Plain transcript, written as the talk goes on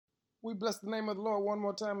We bless the name of the Lord one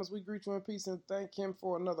more time as we greet you in peace and thank Him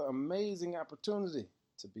for another amazing opportunity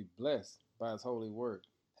to be blessed by His holy word.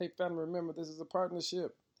 Hey, family, remember this is a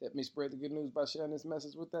partnership. Help me spread the good news by sharing this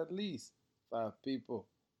message with at least 5 people.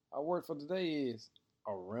 Our word for today is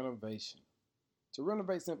a renovation. To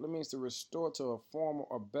renovate simply means to restore to a former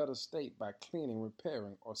or better state by cleaning,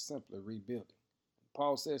 repairing, or simply rebuilding.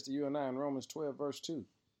 Paul says to you and I in Romans 12, verse 2,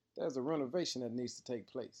 there's a renovation that needs to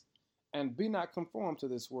take place. And be not conformed to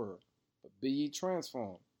this world, but be ye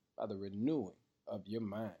transformed by the renewing of your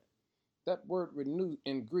mind. That word renew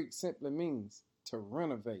in Greek simply means to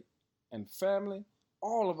renovate. And family,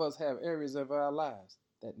 all of us have areas of our lives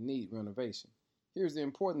that need renovation. Here's the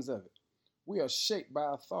importance of it. We are shaped by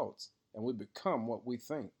our thoughts, and we become what we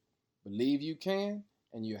think. Believe you can,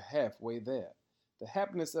 and you're halfway there. The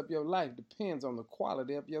happiness of your life depends on the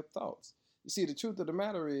quality of your thoughts. You see, the truth of the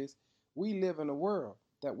matter is, we live in a world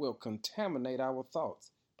that will contaminate our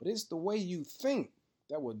thoughts. But it's the way you think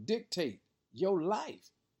that will dictate your life.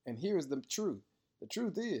 And here's the truth. The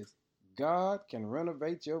truth is, God can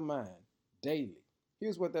renovate your mind daily.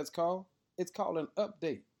 Here's what that's called. It's called an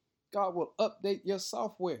update. God will update your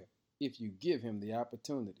software if you give Him the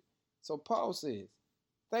opportunity. So Paul says,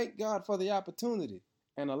 thank God for the opportunity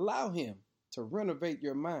and allow Him to renovate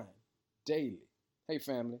your mind daily. Hey,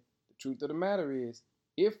 family, the truth of the matter is,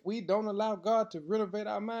 if we don't allow God to renovate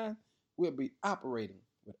our mind, we'll be operating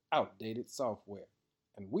with outdated software.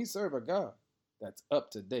 And we serve a God that's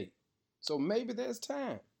up to date. So maybe there's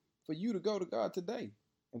time for you to go to God today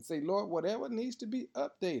and say, Lord, whatever needs to be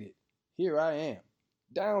updated, here I am.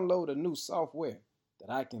 Download a new software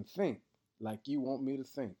that I can think like you want me to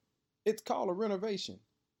think. It's called a renovation.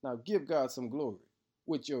 Now give God some glory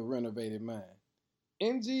with your renovated mind.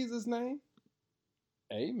 In Jesus' name,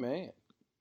 amen.